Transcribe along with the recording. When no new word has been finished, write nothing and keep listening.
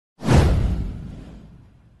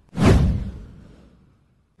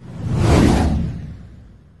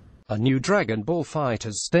A new Dragon Ball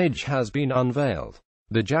fighterz stage has been unveiled.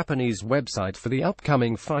 The Japanese website for the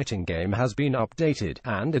upcoming fighting game has been updated,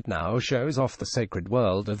 and it now shows off the sacred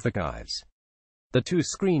world of the guides. The two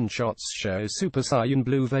screenshots show Super Saiyan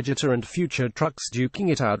Blue Vegeta and future Trunks duking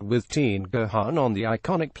it out with Teen Gohan on the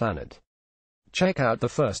iconic planet. Check out the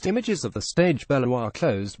first images of the stage. Below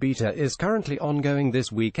closed beta is currently ongoing this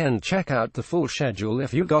weekend. Check out the full schedule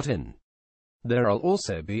if you got in. There'll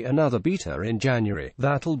also be another beta in January.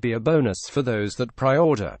 That'll be a bonus for those that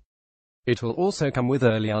pre-order. It will also come with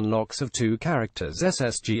early unlocks of 2 characters,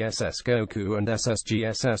 SSGSS Goku and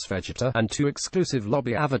SSGSS Vegeta, and 2 exclusive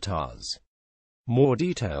lobby avatars. More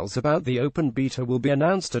details about the open beta will be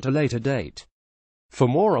announced at a later date. For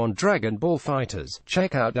more on Dragon Ball fighterz,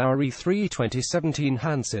 check out our E3 2017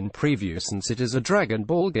 hands-in preview. Since it is a Dragon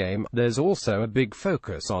Ball game, there's also a big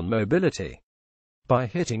focus on mobility. By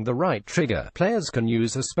hitting the right trigger, players can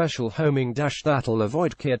use a special homing dash that'll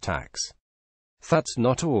avoid key attacks. That's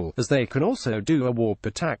not all, as they can also do a warp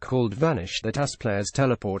attack called Vanish that has players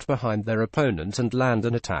teleport behind their opponent and land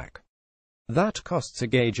an attack. That costs a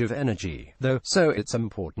gauge of energy, though, so it's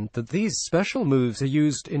important that these special moves are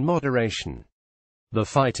used in moderation. The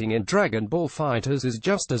fighting in Dragon Ball fighterz is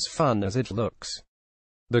just as fun as it looks.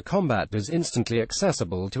 The combat is instantly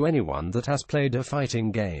accessible to anyone that has played a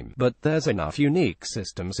fighting game, but there's enough unique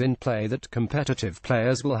systems in play that competitive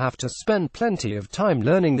players will have to spend plenty of time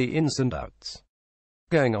learning the ins and outs.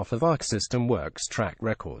 Going off of Arc System Works' track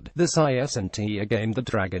record, this isn't a game that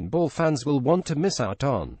Dragon Ball fans will want to miss out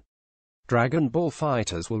on. Dragon Ball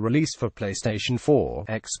fighterz will release for PlayStation 4,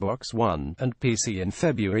 Xbox One, and PC in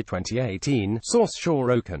February 2018, source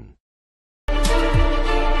Shoroken.